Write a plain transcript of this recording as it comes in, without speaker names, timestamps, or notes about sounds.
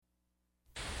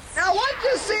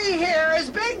see here is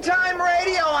big-time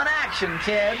radio in action,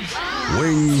 kids.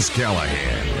 Wings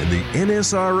Callahan and the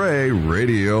NSRA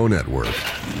Radio Network.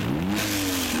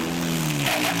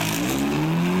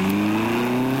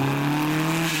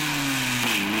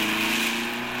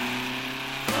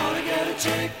 Gonna get a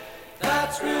chick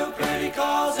that's real pretty,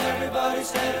 cause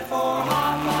everybody's headed for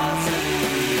Hot Rod City.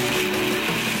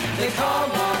 They call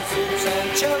them suits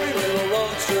and cherry little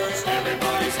roadsters.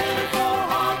 Everybody's headed for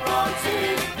Hot Rod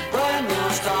City. Brand new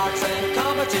stocks and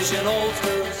competition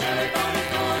oldsters. Everybody's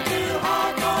going to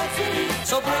Hot Rod City.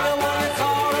 So bring along a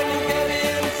car and you get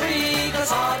in free, cause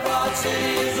Hot Rod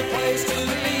City is the place to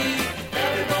be.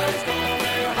 Everybody's going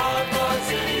there, Hot Rod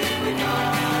City, here we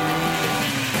come.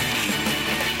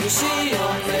 You see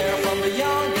them there from the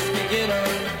youngest beginner.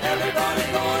 Everybody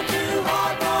going to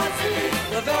Hot Rod City.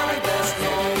 The very best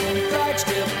known drag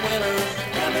strip winners.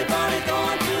 Everybody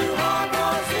going to Hot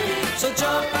Rod City. So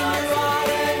jump in your ride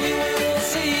and you will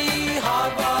see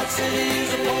Hot Rod City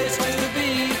is the place to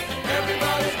be.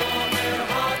 Everybody's going there,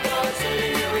 Hot Rod City,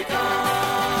 here we come.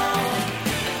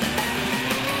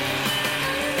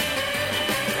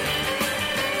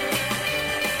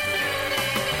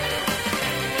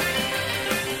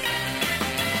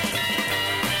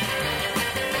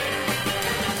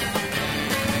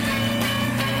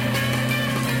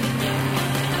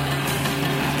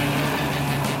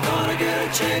 Gonna get a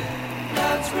chick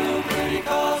that's real pretty,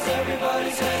 cause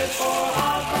everybody's headed for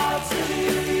Hot Rod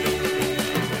City.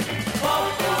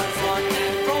 Popcorn front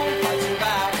and chrome pipes and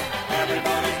back.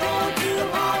 Everybody's going to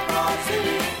Hot Rod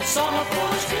City. Summer for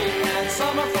the street and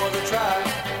summer for the track.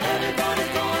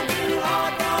 Everybody's going to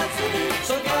Hot Rod City.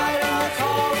 So get in a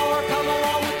car or come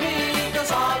along with me, cause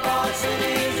Hot Rod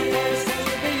City is the place to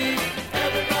be.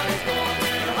 Everybody's going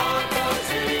to Hot Rod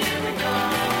City, here we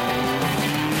come.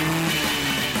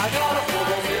 I got a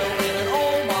four-wheel in an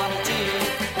old Model T.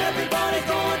 Everybody's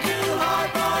going to Hot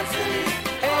Rod City.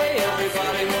 Hey,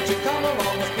 everybody, won't you come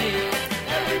along with me?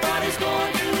 Everybody's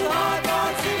going to Hot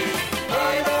Rod City.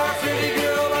 Hey there, pretty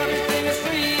girl, everything is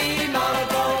free. Not a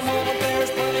dull moment, there's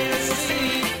plenty to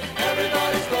see.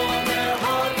 Everybody's going there,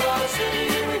 Hot Rod City,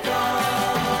 here we come.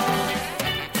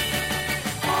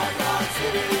 Hot Rod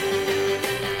City.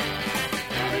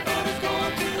 Everybody's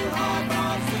going to Hot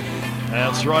Rod City.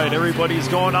 That's right. Everybody's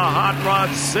going to Hot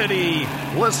Rod City,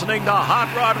 listening to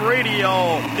Hot Rod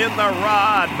Radio in the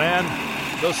Rod, man.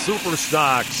 The Super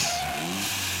Stocks.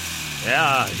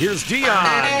 Yeah, here's Dion.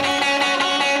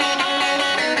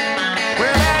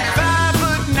 Well, that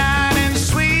 5'9" and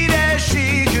sweet as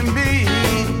she can be,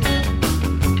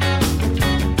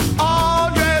 all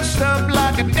dressed up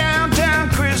like a downtown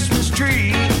Christmas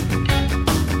tree,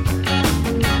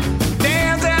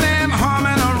 dancing and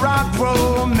humming a rock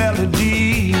roll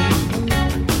melody.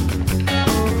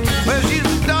 Well, she's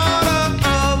the daughter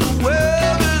of a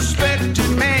well-respected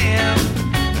man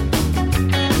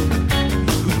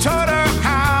who taught her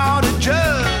how to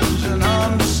judge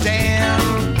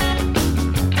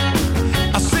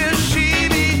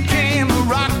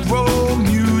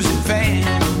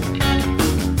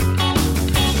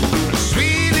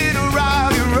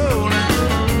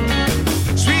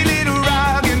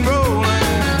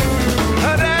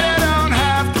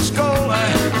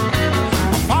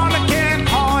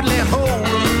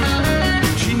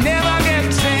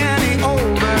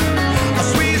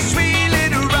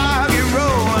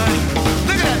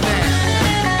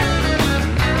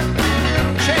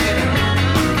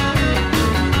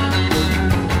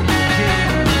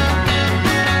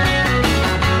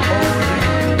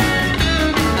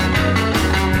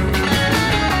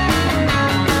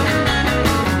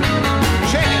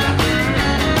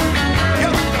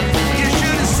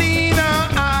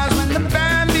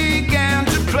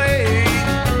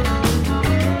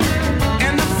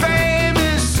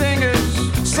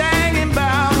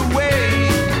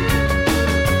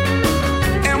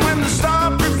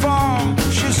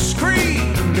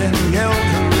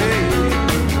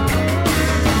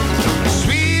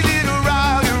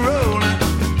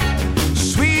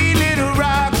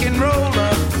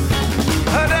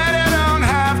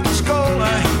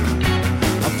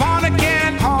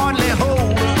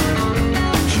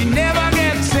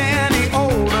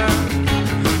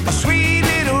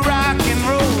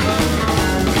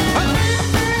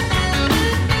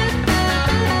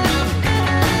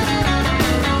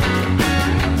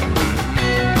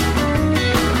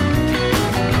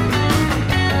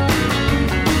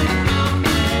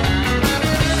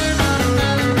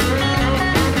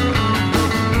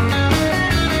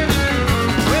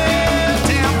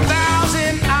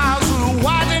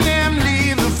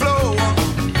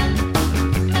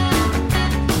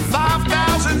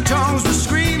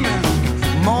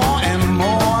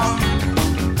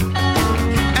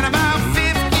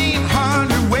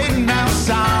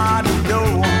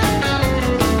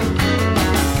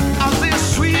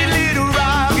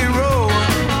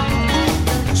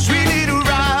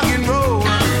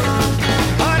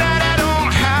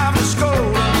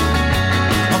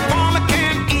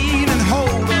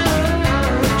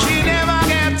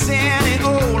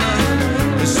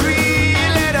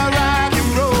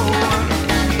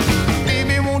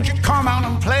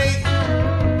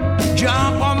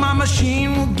jump on my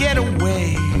machine, we'll get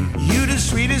away. You the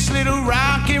sweetest little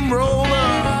rock and roller.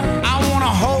 I wanna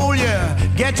hold you,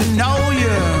 get to know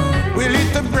you. We'll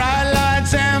hit the bright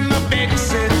lights and the big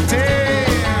city.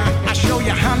 I'll show you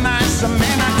how nice a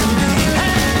man I can be.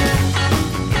 Hey!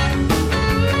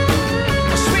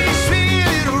 A sweet, sweet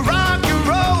little rock and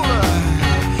roller.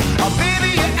 Oh,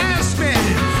 baby, you asked me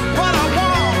what I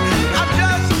want. I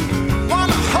just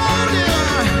wanna hold you.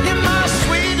 You're my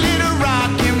sweet little rock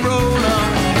and roller.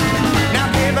 Now,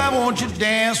 baby, won't you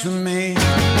dance with me?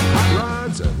 Hot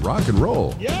rods and rock and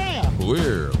roll. Yeah.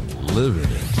 We're living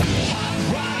it.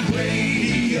 Rock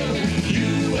Radio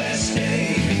USA.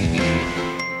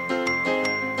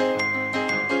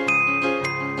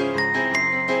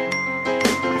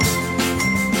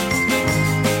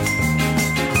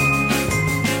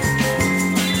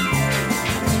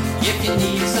 If you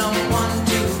need someone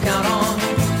to count on,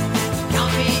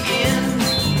 count me in.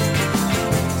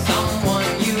 Someone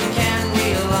you can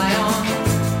rely on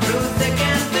through thick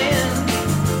and thin.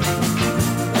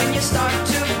 When you start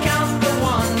to count the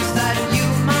ones that you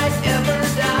might ever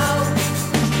doubt,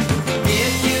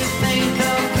 if you think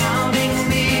of counting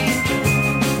me,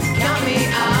 count me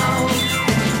out.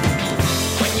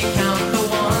 When you count the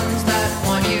ones that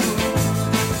want you,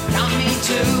 count me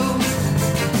too.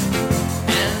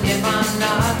 And if I'm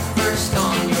not first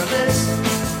on your list,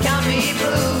 count me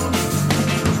blue.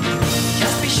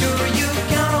 Just be sure you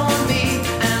count on me,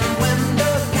 and when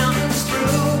the counting's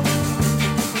through,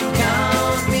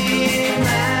 count me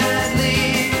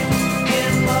madly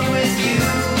in love with you.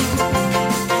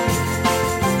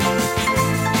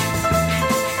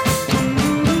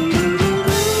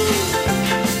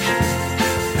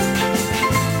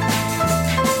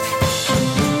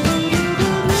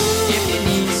 If you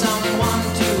need someone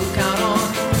to count on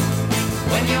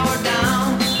when you're down,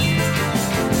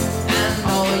 and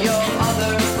all your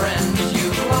other friends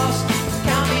you've lost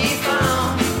can't be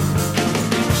found,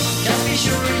 just be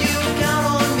sure you count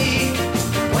on me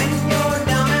when you're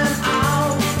down and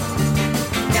out.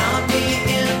 Count me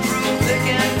in through thick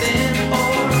and thin,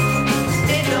 or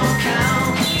it don't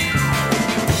count.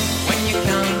 When you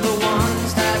count the ones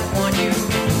that want you,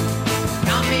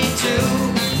 count me too.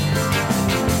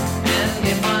 And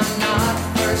if I'm not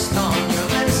first on your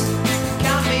list,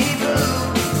 count me blue.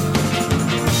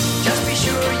 Just be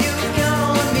sure you count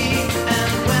on me,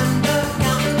 and when the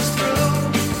counting's through,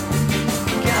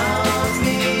 count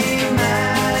me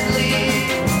madly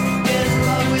in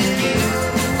love with you.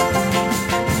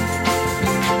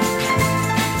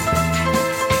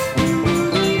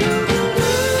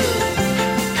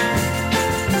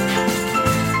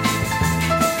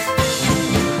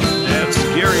 That's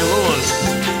Gary Lewis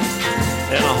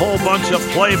and a whole bunch of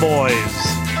Playboys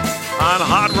on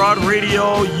Hot Rod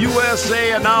Radio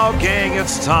USA. And now, gang,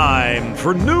 it's time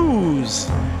for news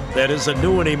that isn't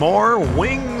new anymore.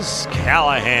 Wings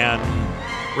Callahan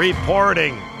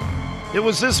reporting. It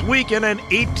was this weekend in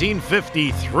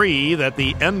 1853 that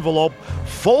the envelope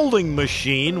folding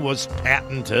machine was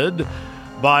patented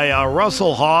by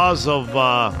Russell Hawes of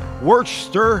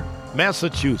Worcester,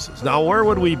 Massachusetts. Now, where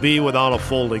would we be without a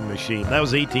folding machine? That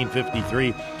was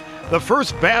 1853. The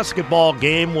first basketball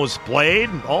game was played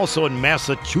also in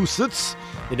Massachusetts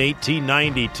in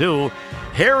 1892.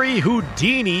 Harry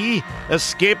Houdini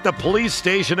escaped a police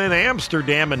station in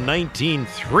Amsterdam in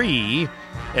 1903.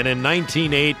 And in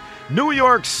 1908, New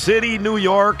York City, New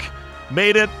York,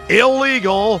 made it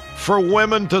illegal for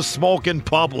women to smoke in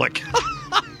public.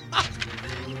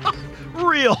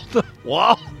 Real.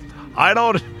 Well,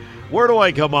 where do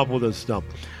I come up with this stuff?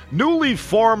 Newly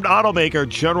formed automaker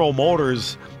General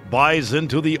Motors buys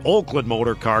into the Oakland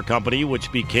Motor Car Company, which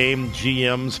became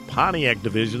GM's Pontiac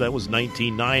division. That was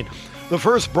 1909. The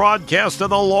first broadcast of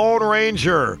the Lone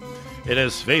Ranger and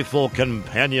his faithful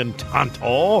companion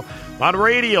Tonto on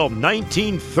radio,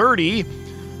 1930.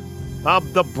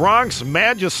 The Bronx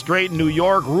magistrate in New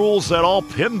York rules that all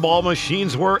pinball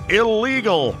machines were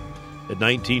illegal. In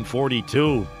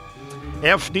 1942,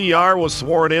 FDR was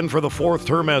sworn in for the fourth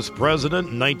term as president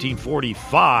in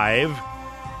 1945.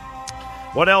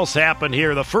 What else happened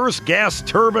here? The first gas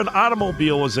turbine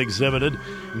automobile was exhibited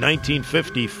in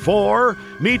 1954.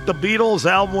 Meet the Beatles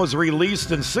album was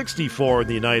released in 64 in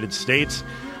the United States.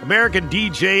 American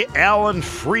DJ Alan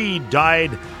Freed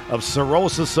died of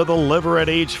cirrhosis of the liver at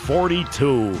age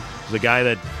 42. The guy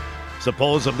that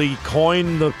supposedly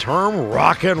coined the term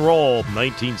rock and roll,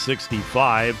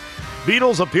 1965.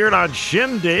 Beatles appeared on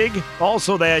Shindig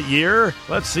also that year.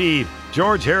 Let's see,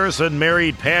 George Harrison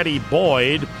married Patty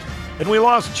Boyd. And we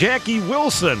lost Jackie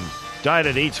Wilson. Died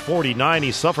at age 49.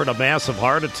 He suffered a massive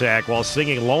heart attack while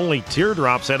singing Lonely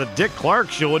Teardrops at a Dick Clark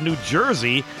show in New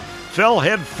Jersey fell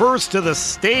headfirst to the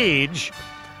stage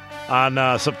on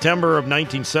September of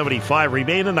 1975.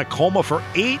 Remained in a coma for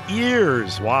 8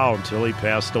 years. Wow, until he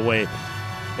passed away.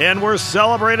 And we're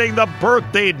celebrating the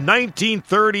birthday,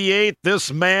 1938.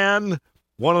 This man,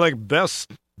 one of the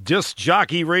best disc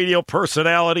jockey radio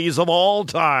personalities of all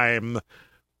time,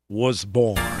 was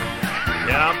born.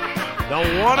 Yeah,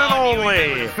 the one and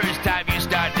only First time you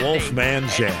start to Wolfman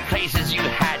think, Jack. and places you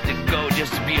had to go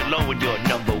just to be alone with your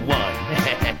number one.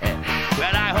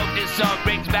 Well, I hope this song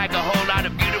brings back a whole lot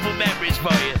of beautiful memories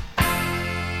for you.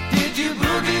 Did you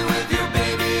boogie with your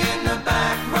baby in the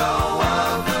back row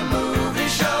of the movie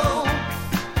show?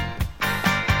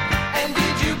 And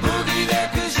did you boogie there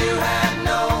 'cause you had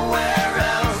nowhere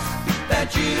else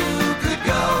that you could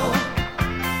go?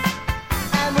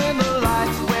 And when the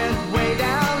lights went way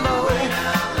down low,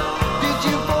 did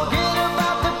you forget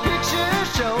about the picture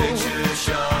show? Yes,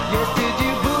 did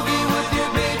you boogie with your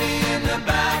baby in the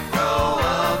back row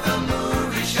of the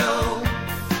movie show?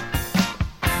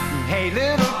 Hey,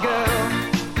 little girl,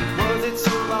 was it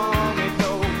so long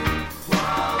ago?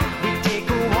 We'd take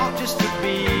a walk just to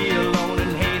be alone.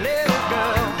 And hey, little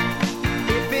girl,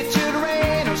 if it should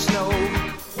rain or snow,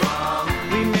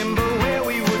 remember where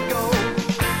we would go.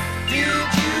 Did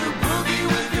you boogie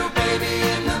with your baby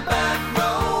in the back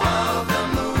row of the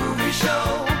movie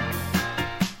show?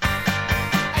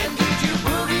 And did you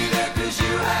boogie there 'cause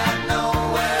you had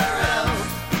nowhere else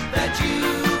that you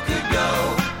could go?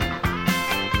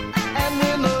 And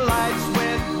when the lights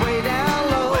went way down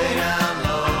low,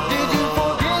 did you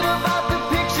forget about the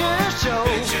picture show?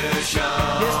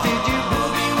 Yes, did you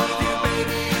boogie with your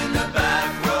baby in the back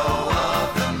row of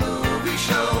the movie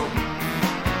show?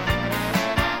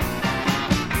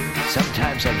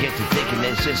 Sometimes I get to thinking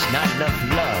there's just not enough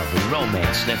love and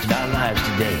romance left in our lives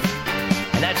today.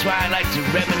 And that's why I like to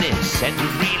reminisce and to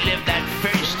relive that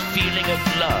first feeling of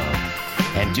love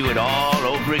and do it all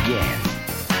over again.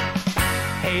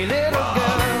 Hey, little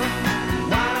girl,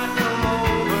 why not come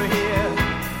over here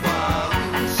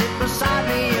and sit beside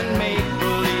me and make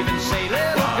believe and say,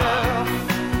 little girl,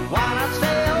 why not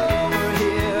stay over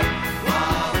here?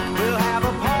 We'll have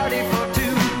a party for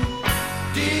two.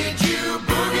 Did you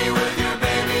boogie with your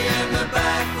baby in the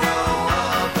back row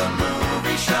of the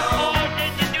movie show?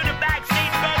 Did you do the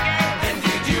backseat boogie? And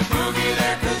did you boogie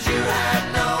there 'cause you had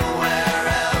nowhere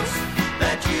else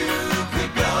that you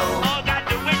could go? All got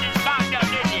the windows fogged up,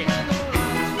 didn't you?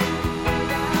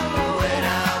 Way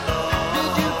down low.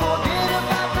 Did you forget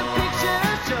about the picture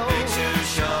show?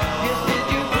 Yes, did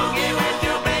you boogie with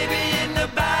your baby in the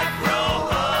back row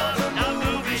of the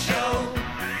movie show?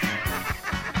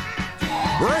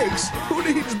 Brakes? Who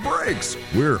needs brakes?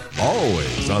 We're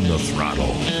always on the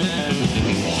throttle.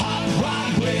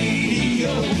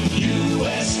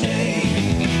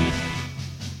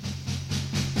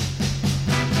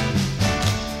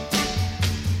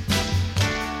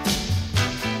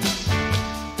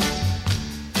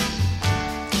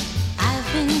 I've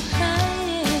been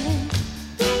crying,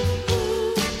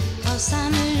 'cause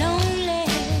I'm lonely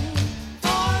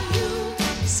for you.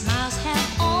 Smiles have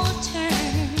all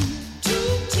turned to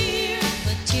tears,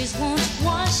 but tears won't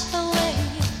wash away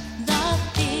the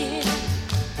fear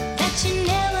that you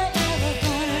never ever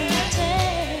gonna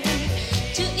return.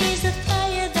 To ease the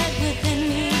fire that within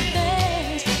me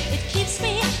burns, it keeps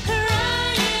me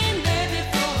crying, baby,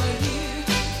 for you.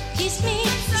 Keeps me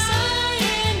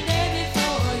sighing, baby,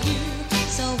 for you.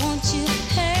 So won't you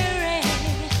hurry?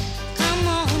 Come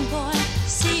on, boy,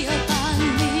 see about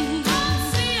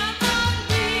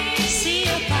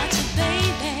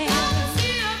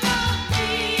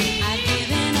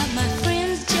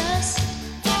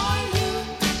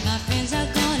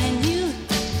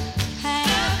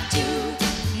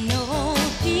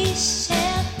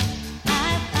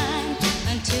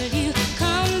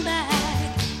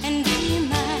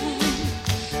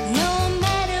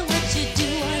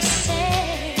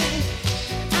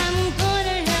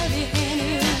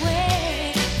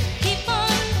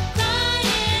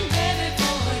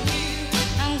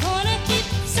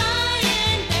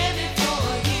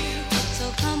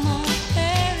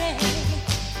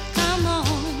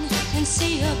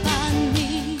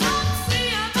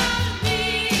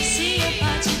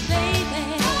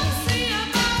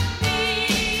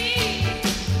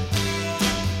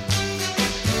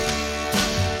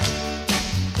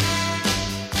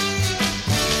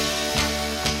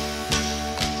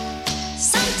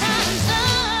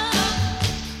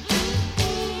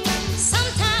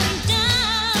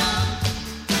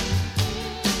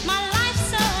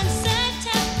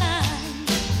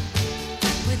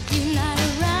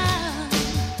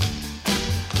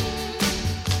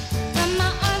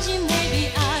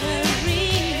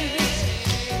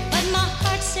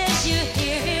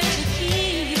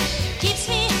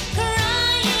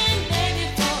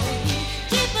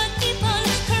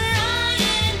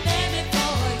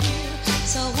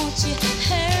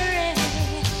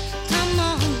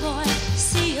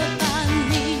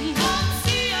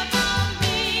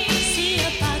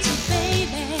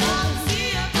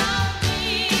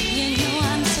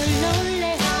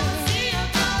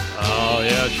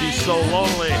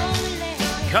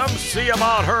Come see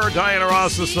about her, Diana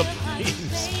Ross, the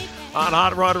Supremes, on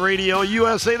Hot Rod Radio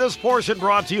USA. This portion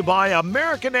brought to you by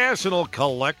American National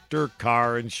Collector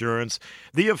Car Insurance,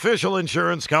 the official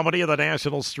insurance company of the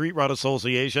National Street Rod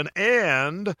Association,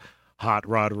 and Hot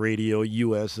Rod Radio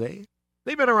USA.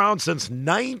 They've been around since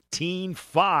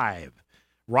 1905.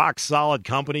 Rock solid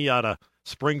company out of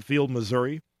Springfield,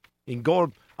 Missouri. You can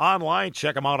go online,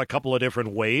 check them out a couple of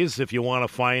different ways. If you want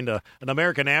to find an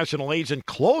American National agent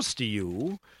close to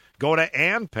you, go to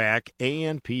ANPAC,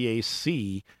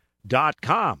 ANPAC.com.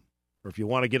 Or if you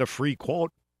want to get a free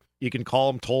quote, you can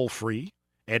call them toll-free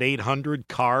at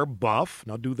 800-CAR-BUFF.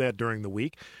 Now do that during the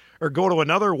week. Or go to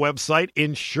another website,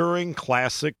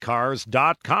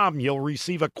 insuringclassiccars.com. You'll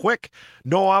receive a quick,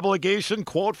 no-obligation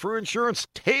quote for insurance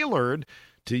tailored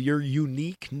to your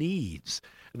unique needs.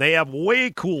 They have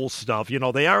way cool stuff. You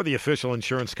know, they are the official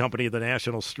insurance company of the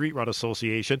National Street Rod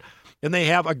Association, and they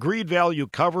have agreed value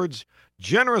coverage,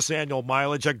 generous annual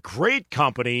mileage, a great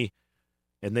company,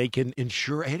 and they can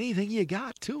insure anything you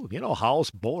got, too. You know, house,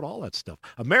 boat, all that stuff.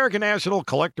 American National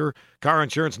Collector Car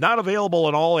Insurance, not available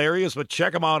in all areas, but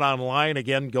check them out online.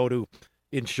 Again, go to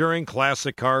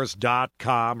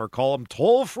insuringclassiccars.com or call them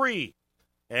toll-free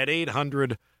at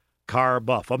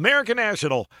 800-CAR-BUFF. American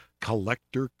National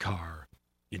Collector Car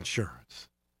Insurance.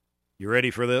 You ready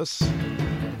for this?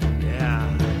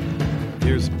 Yeah.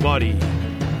 Here's Buddy.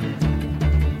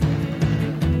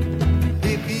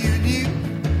 If you knew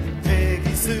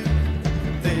Peggy Sue,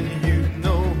 then you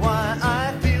know why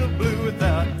I feel blue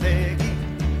without Peggy.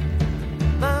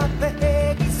 My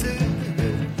Peggy Sue.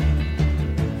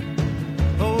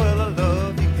 Oh, well, I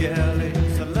love you,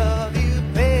 galleys. I love you,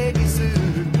 Peggy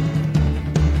Sue.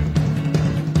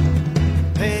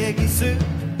 Peggy Sue.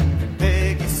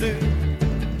 Peggy Sue,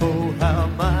 oh how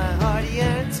my heart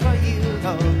yearns for you,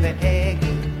 oh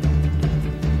Peggy,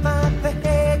 my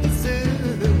Peggy Sue.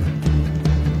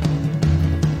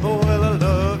 Oh well I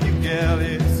love you, gal,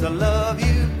 yes I love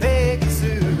you, Peggy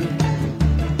Sue.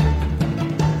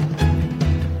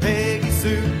 Peggy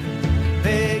Sue,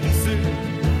 Peggy Sue,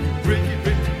 pretty,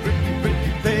 pretty, pretty,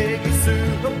 pretty Peggy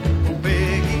Sue, oh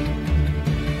Peggy,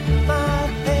 my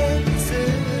Peggy Sue.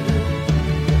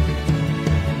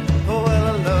 Oh, well,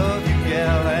 I love you,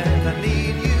 gal, and I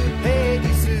need you,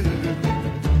 Peggy Sue.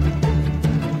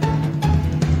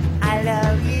 I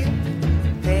love you,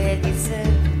 Peggy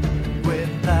Sue,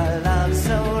 with a love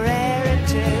so rare and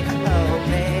true. Oh,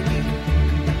 Peggy,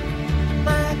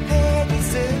 my Peggy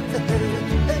Sue.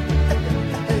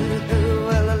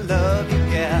 Well, I love you,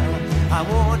 gal, I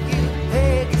want you,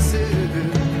 Peggy Sue.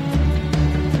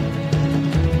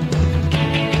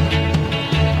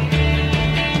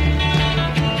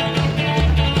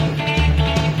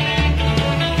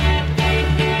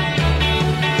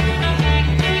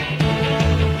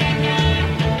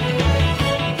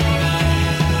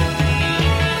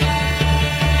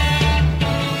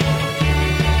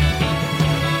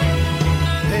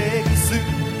 Peggy Sue,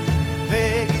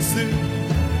 Peggy Sue,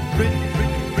 pretty,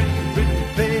 pretty, pretty, pretty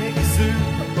Peggy Sue.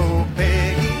 Oh,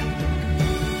 Peggy,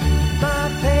 my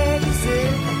Peggy Sue.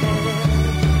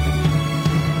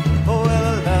 Oh, well,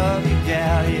 I love you,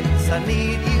 gal, yes, I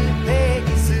need you,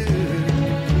 Peggy Sue.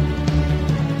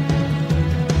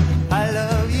 I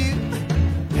love you,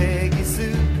 Peggy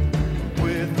Sue,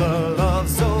 with a love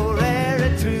so rare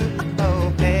and true.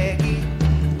 Oh, Peggy,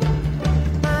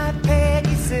 my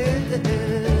Peggy Sue.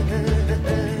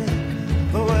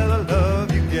 Oh, well, I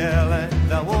love you, gal,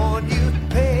 and I want you,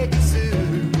 Peggy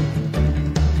Sue.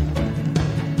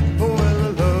 Oh, well,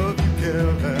 I love you, gal,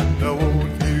 and I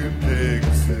want you,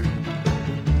 Peggy Sue.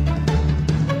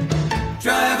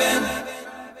 Driving.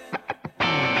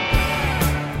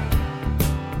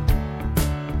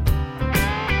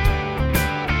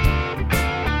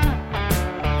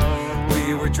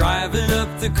 We were driving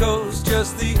up the coast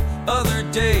just the other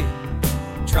day,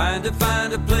 trying to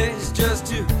find a place just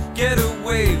to get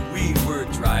away. We were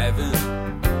driving,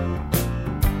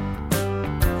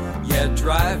 yeah,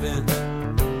 driving.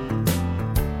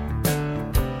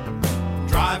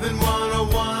 Driving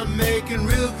 101, making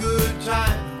real good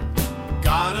time.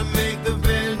 Gotta make the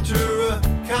Ventura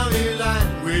County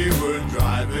line. We were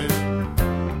driving.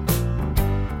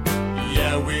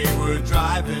 Yeah, we were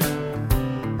driving.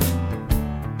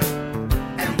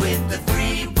 And with the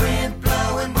free wind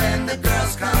blowing when the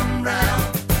girls come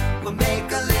round, we'll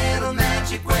make a little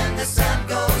magic when the sun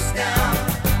goes down.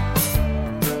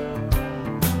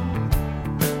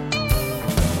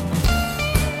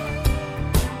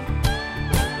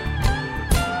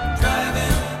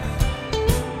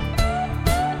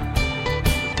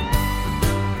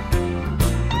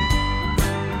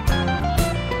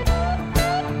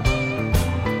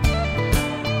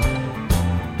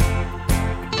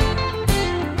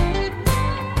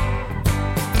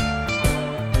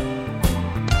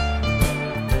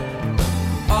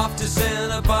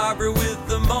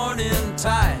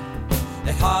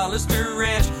 Forester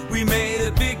Ranch. We made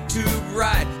a big tube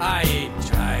ride. I ain't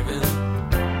driving.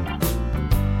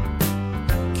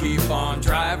 Keep on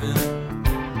driving.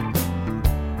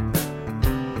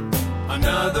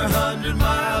 Another 100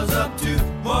 miles up to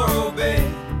Morro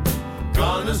Bay.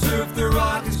 Gonna surf the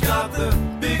rock, it's got the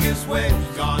biggest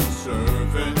waves. Gone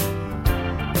surfing,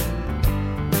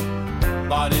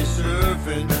 body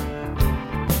surfing.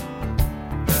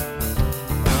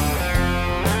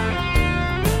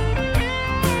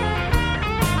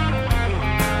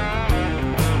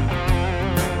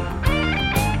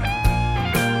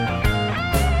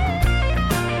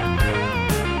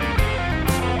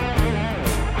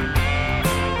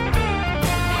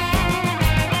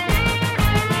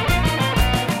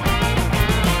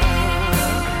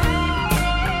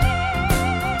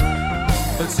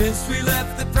 Since we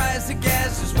left, the price of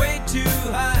gas is way too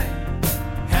high.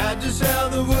 Had to sell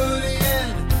the Woody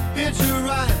and hitch a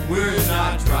ride. We're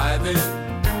not driving,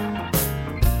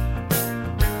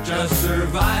 just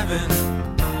surviving.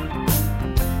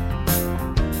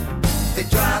 They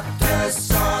dropped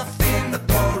us off in the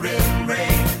pouring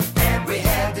rain, and we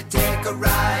had to take a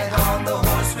ride on the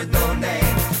horse with no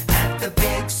name. At the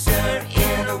Big Sur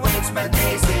Inn awaits my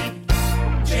Daisy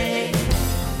Jane.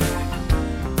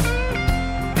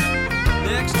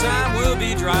 Next time we'll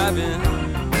be driving.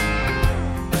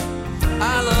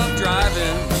 I love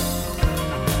driving.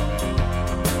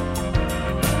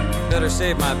 Better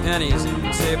save my pennies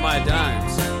and save my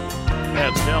dimes.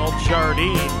 That's Mel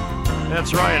Jardine.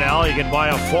 That's right, Al. You can buy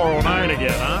a 409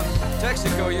 again, huh?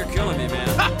 Texaco, you're killing me,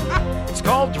 man. It's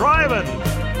called driving.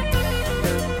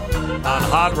 On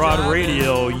Hot Rod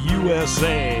Radio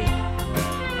USA.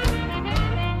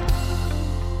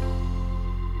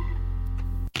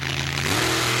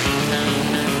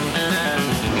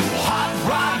 Hot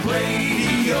Rod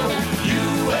Radio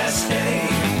USA.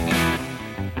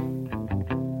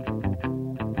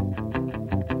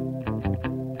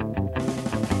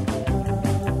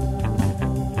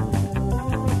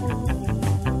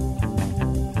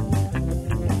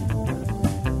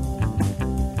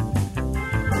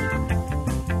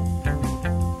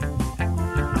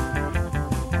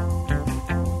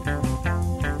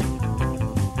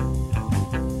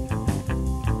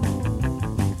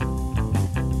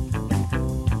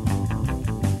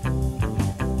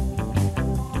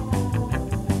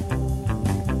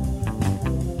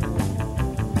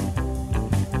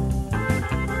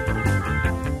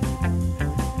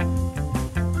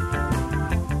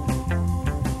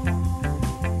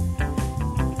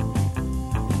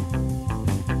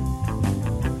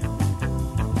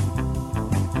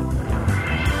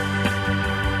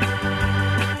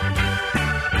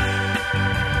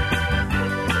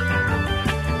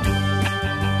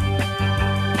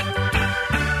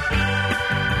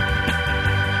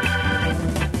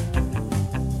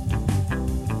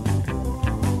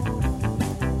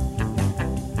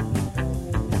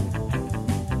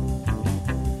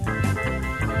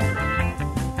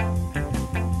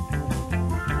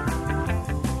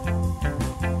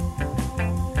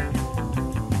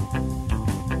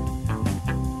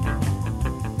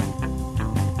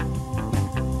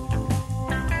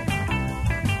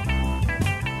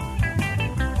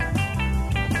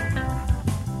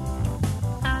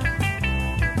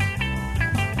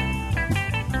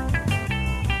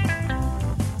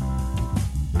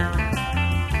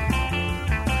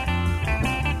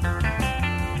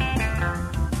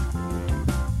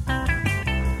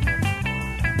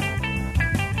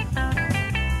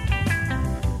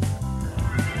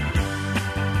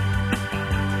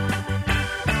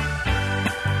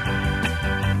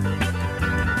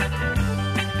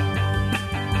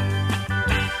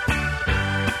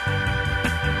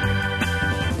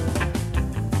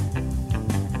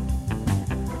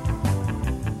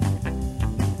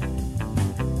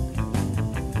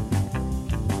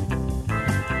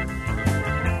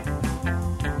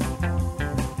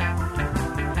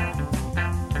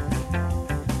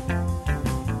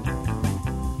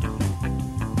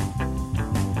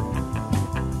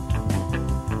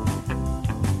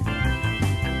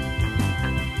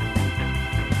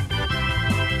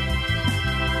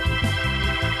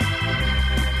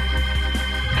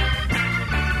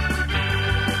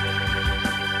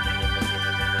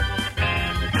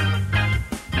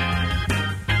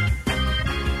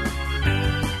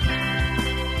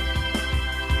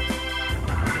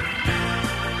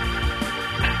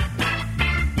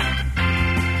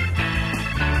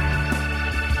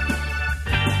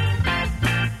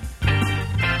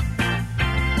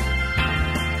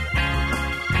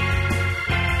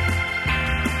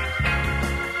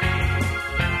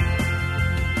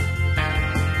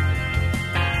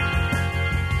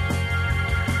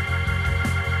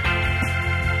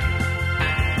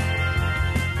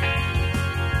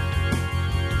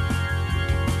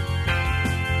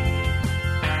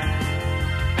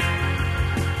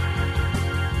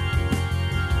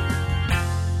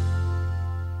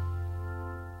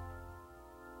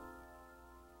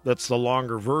 That's the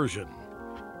longer version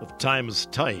of Time is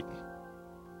Tight.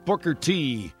 Booker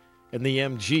T and the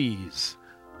MGs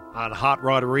on Hot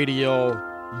Rod Radio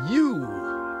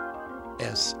USA.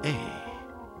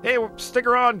 Hey, stick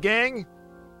around, gang.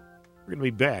 We're going to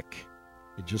be back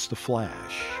in just a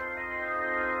flash.